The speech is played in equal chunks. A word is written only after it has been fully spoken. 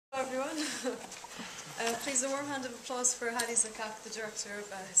Hello everyone. Please a warm hand of applause for Hady Zaccak, the director of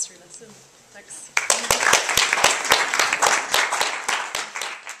History Lesson. Thanks.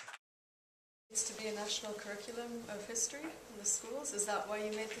 It needs to be a national curriculum of history in the schools. Is that why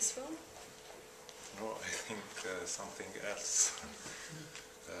you made this film? No, I think something else.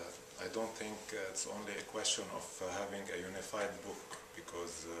 I don't think it's only a question of having a unified book,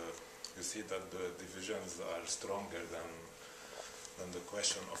 because you see that the divisions are stronger than the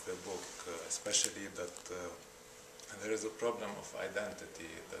question of a book, especially that there is a problem of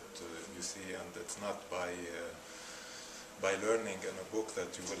identity that you see, and it's not by learning in a book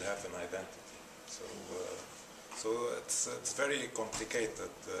that you will have an identity. So it's very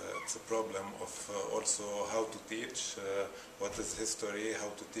complicated. It's a problem of also how to teach what is history, how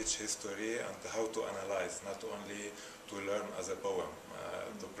to teach history, and how to analyze, not only to learn as a poem.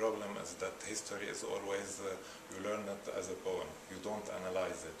 The problem is that history is always, you learn it as a poem. You don't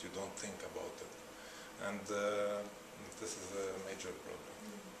analyze it, you don't think about it. And this is a major problem.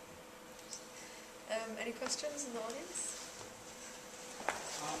 Any questions in the audience?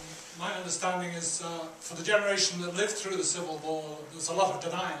 My understanding is for the generation that lived through the Civil War, there was a lot of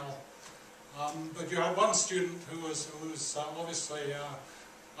denial. But you had one student who was obviously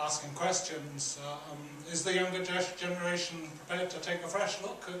asking questions. Is the younger generation prepared to take a fresh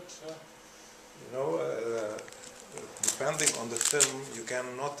look at... You know, depending on the film, you can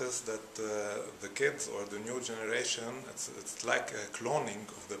notice that the kids or the new generation, it's like a cloning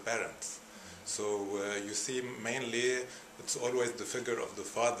of the parents. So you see mainly it's always the figure of the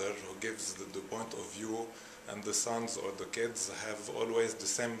father who gives the point of view, and the sons or the kids have always the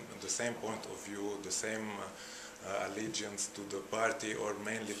same point of view, the same allegiance to the party or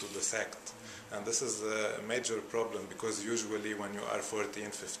mainly to the sect. And this is a major problem, because usually when you are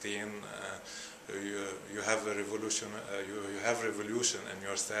 14, 15, you have a revolution, you have revolution in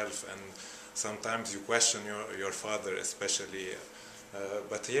yourself, and sometimes you question your father especially.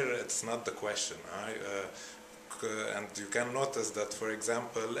 But here it's not the question. And you can notice that, for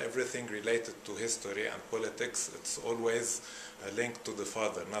example, everything related to history and politics, it's always linked to the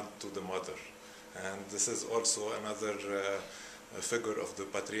father, not to the mother. And this is also another figure of the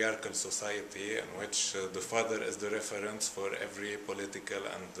patriarchal society, in which the father is the reference for every political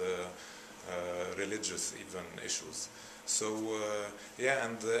and religious even issues. So yeah,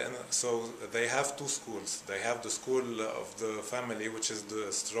 and so they have two schools. They have the school of the family, which is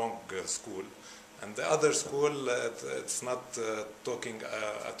the strong school, and the other school, it's not talking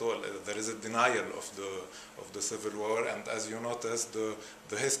at all. There is a denial of the Civil War, and as you notice,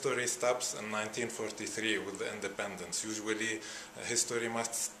 the history stops in 1943 with the independence. Usually, history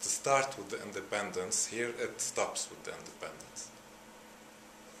must start with the independence. Here, it stops with the independence.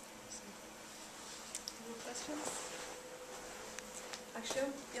 Any questions?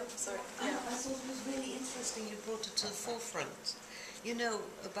 Actually, yep, sorry. Yeah. I thought it was really interesting you brought it to the forefront. You know,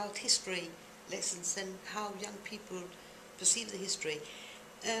 about history lessons and how young people perceive the history.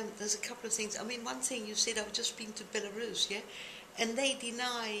 There's a couple of things. I mean, one thing you said, I've just been to Belarus, yeah? And they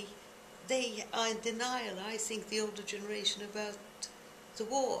are in denial, I think, the older generation about the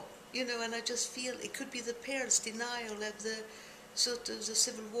war. You know, and I just feel it could be the parents' denial of the sort of the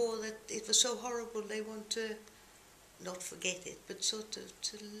Civil War, that it was so horrible they want to not forget it, but sort of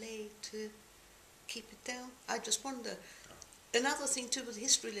to keep it down. I just wonder. Another thing too with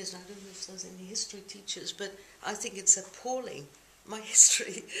history lesson, I don't know if there's any history teachers, but I think it's appalling. My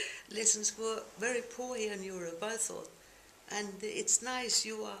history lessons were very poor here in Europe, I thought. And it's nice,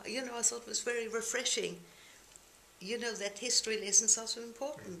 you know, I thought it was very refreshing, you know, that history lessons are so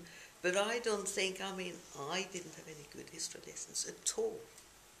important. But I don't think, I mean, I didn't have any good history lessons at all.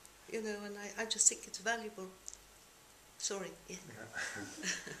 You know, and I just think it's valuable. Sorry, yeah.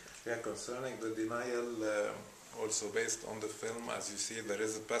 Yeah, concerning the denial, also based on the film, as you see, there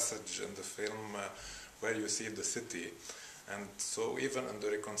is a passage in the film where you see the city. And so even in the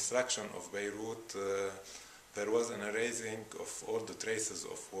reconstruction of Beirut, there was an erasing of all the traces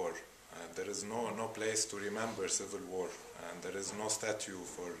of war. There is no place to remember Civil War, and there is no statue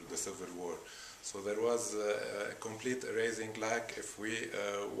for the Civil War. So there was a complete erasing, like if we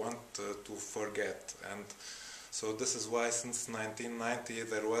want to forget. And so this is why since 1990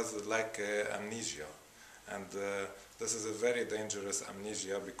 there was like amnesia. And this is a very dangerous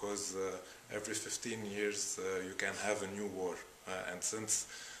amnesia, because every 15 years you can have a new war. And since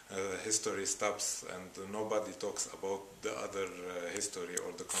history stops and nobody talks about the other history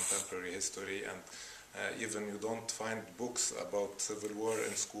or the contemporary history, and even you don't find books about Civil War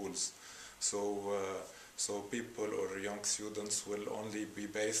in schools. So people or young students will only be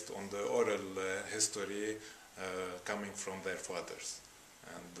based on the oral history coming from their fathers.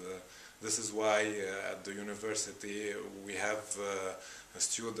 And This is why at the university we have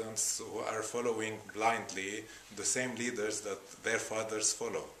students who are following blindly the same leaders that their fathers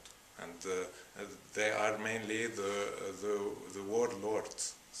followed. And they are mainly the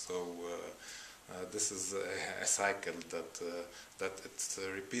warlords. So this is a cycle that it's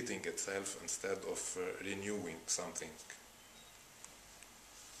repeating itself instead of renewing something.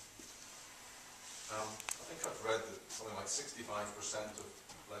 I think I've read that something like 65% of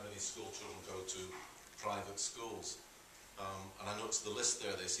Lebanese school children go to private schools. And I noticed the list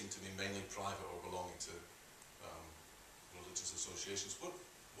there, they seem to be mainly private or belonging to religious associations.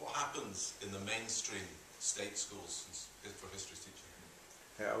 What happens in the mainstream state schools for history teaching?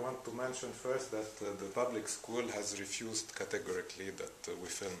 Yeah, I want to mention first that the public school has refused categorically that we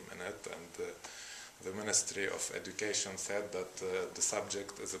film in it, and the Ministry of Education said that the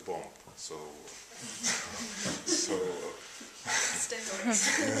subject is a bomb. So Stay away.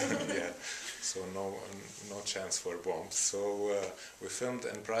 yeah, so no chance for bombs. So we filmed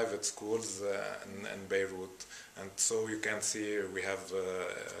in private schools in Beirut, and so you can see we have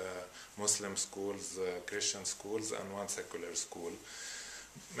Muslim schools, Christian schools, and one secular school.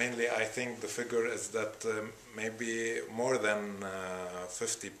 Mainly, I think the figure is that maybe more than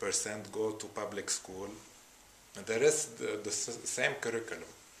 50% go to public school. And there is the same curriculum,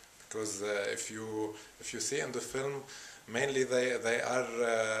 because if you see in the film, mainly they are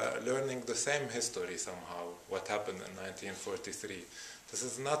learning the same history somehow, what happened in 1943. This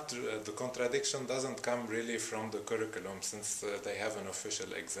is not, the contradiction doesn't come really from the curriculum, since they have an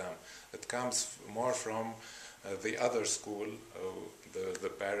official exam. It comes more from the other school, the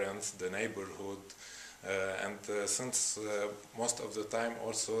parents, the neighborhood, and since most of the time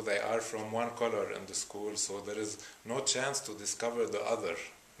also they are from one color in the school, so there is no chance to discover the other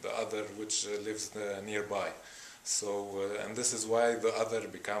which lives nearby. So, and this is why the other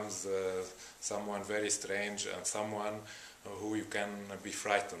becomes someone very strange and someone who you can be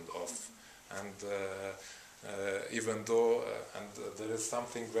frightened of. And even though, and there is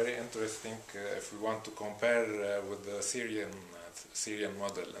something very interesting if we want to compare with the Syrian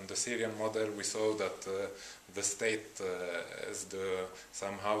model. In the Syrian model, we saw that the state is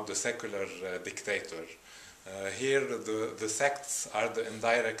somehow the secular dictator. Here, the sects are the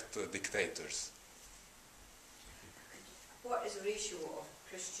indirect dictators. What is the ratio of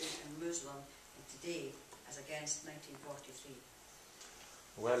Christian and Muslim today as against 1943?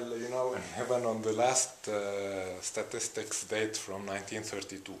 Well, you know, in Lebanon, the last statistics date from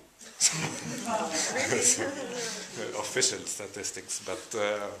 1932. Official statistics, but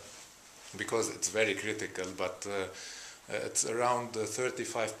because it's very critical, but it's around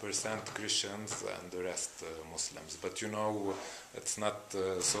 35% Christians and the rest Muslims. But you know, it's not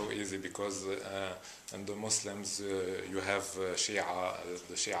so easy, because in the Muslims you have Shia,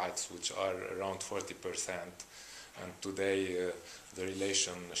 the Shiites, which are around 40%. And today the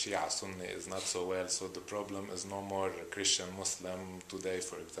relation Shia-Sunni is not so well, so the problem is no more Christian-Muslim today,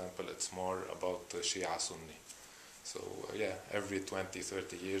 for example, it's more about Shia-Sunni. So yeah, every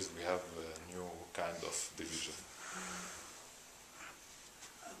 20-30 years we have a new kind of division.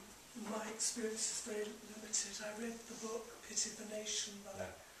 My experience is very limited. I read the book Pity the Nation by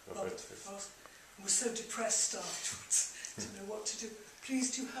Robert Frost and was so depressed afterwards to know what to do.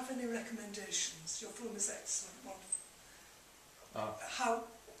 Please, do you have any recommendations? Your film is excellent, wonderful. How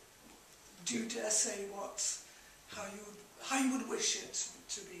do you dare say how you would wish it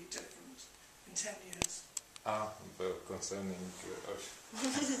to be different in 10 years? Concerning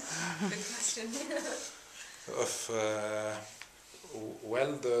Good question.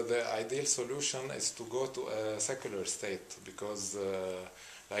 well, the ideal solution is to go to a secular state, because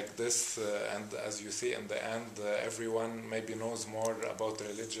like this, and as you see in the end, everyone maybe knows more about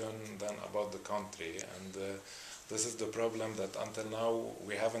religion than about the country, and this is the problem, that until now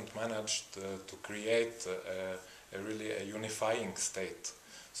we haven't managed to create a really unifying state.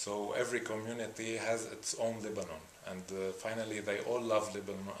 So every community has its own Lebanon, and finally they all love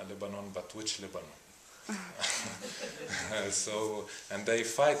Lebanon, but which Lebanon? So, and they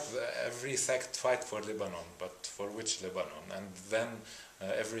fight, every sect fight for Lebanon, but for which Lebanon? And then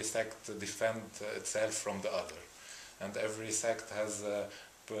every sect defends itself from the other, and every sect has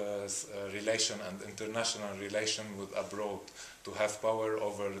relation and international relation with abroad to have power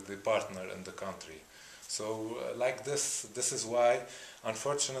over the partner in the country. So like this is why,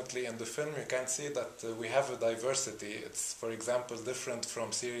 unfortunately, in the film you can see that we have a diversity. It's, for example, different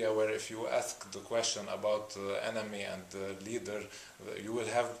from Syria, where if you ask the question about enemy and leader, you will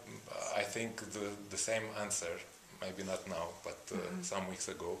have, I think, the same answer. Maybe not now, but some weeks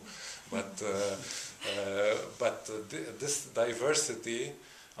ago. But this diversity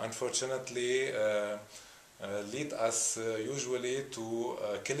unfortunately lead us usually to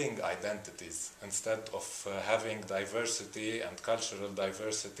killing identities instead of having diversity and cultural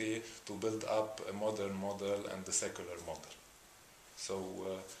diversity to build up a modern model and the secular model. So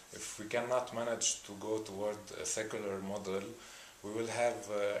if we cannot manage to go toward a secular model, we will have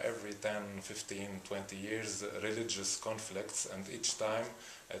every 10, 15, 20 years religious conflicts, and each time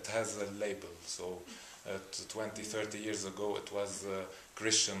it has a label. So 20, 30 years ago it was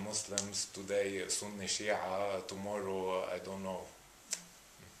Christian Muslims, today Sunni Shia, tomorrow I don't know.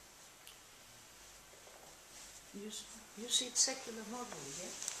 You see it's secular model,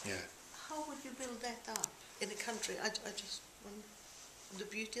 yeah? Yeah. How would you build that up in a country? I just want the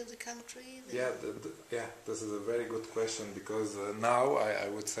beauty of the country. Yeah, this is a very good question, because now I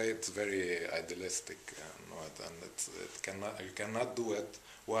would say it's very idealistic, and you cannot do it.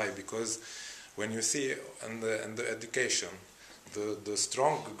 Why? Because when you see in the education, the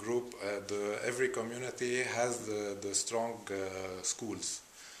strong group, every community has the strong schools.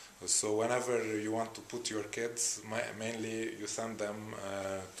 So whenever you want to put your kids, mainly you send them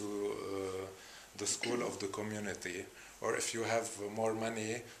to the school of the community. Or if you have more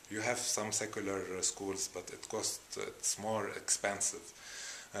money, you have some secular schools, but it's more expensive.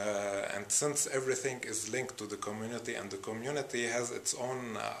 And since everything is linked to the community, and the community has its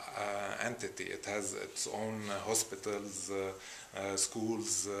own entity, it has its own hospitals,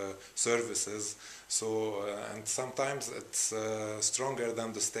 schools, services, so and sometimes it's stronger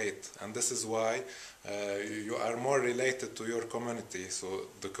than the state, and this is why you are more related to your community. So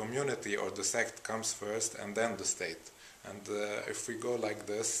the community or the sect comes first, and then the state. And if we go like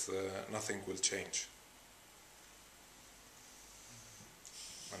this, nothing will change.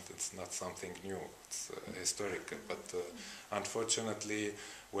 And it's not something new, it's historic. But unfortunately,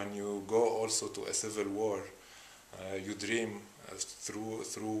 when you go also to a civil war, you dream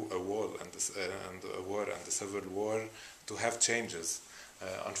through a wall and a war and a civil war to have changes.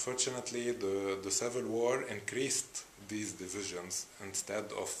 Unfortunately, the civil war increased these divisions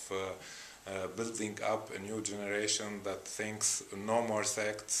instead of building up a new generation that thinks no more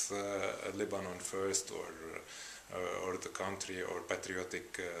sects, Lebanon first, or the country, or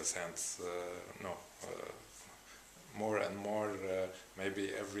patriotic sense. No, more and more,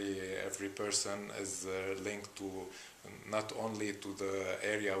 maybe every person is linked to not only to the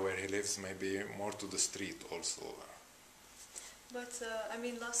area where he lives, maybe more to the street also. But I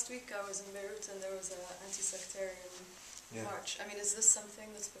mean, last week I was in Beirut and there was an anti-sectarian march. I mean, is this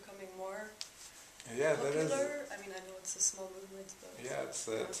something that's becoming more popular? There is. I mean, I know it's a small movement, but yeah,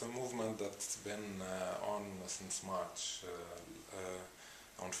 it's a movement that's been on since March.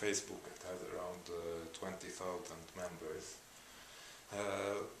 On Facebook, it has around 20,000 members.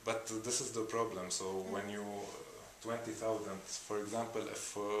 But this is the problem. So when you 20,000, for example,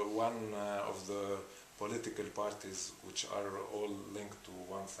 if one of the political parties, which are all linked to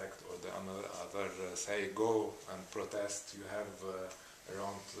one sect or the other, say go and protest, you have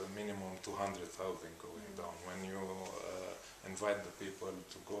around minimum 200,000 going down. When you invite the people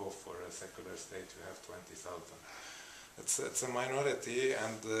to go for a secular state, you have 20,000. It's a minority,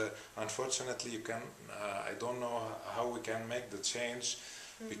 and unfortunately, you can. I don't know how we can make the change,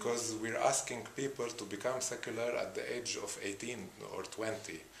 because we're asking people to become secular at the age of 18 or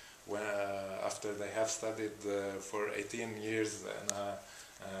 20. When after they have studied for 18 years in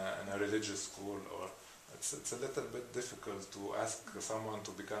a religious school, or it's a little bit difficult to ask someone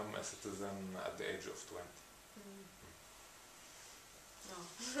to become a citizen at the age of 20. No.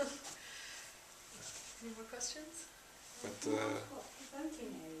 Any more questions? But what the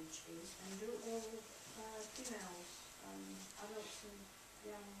voting age is, and do all females, adults and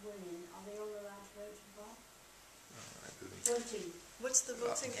young women, are they all allowed to vote as well? Voting. What's the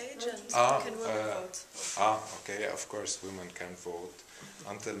voting age, and can women vote? Okay, of course women can vote.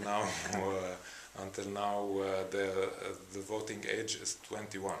 Until now, the voting age is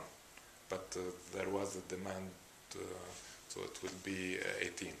 21, but there was a demand, so it will be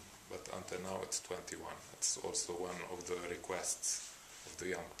 18. But until now it's 21. It's also one of the requests of the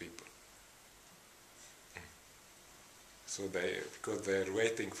young people. So because they're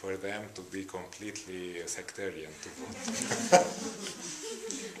waiting for them to be completely sectarian to vote.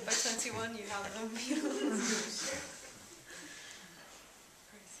 By 21 you have them.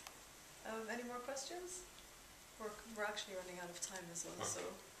 Great. Any more questions? We're actually running out of time as well, okay. So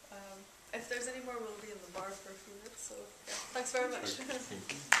if there's any more, we'll be in the bar for a few minutes. So yeah. Thanks very much.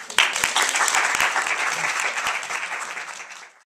 Thank you.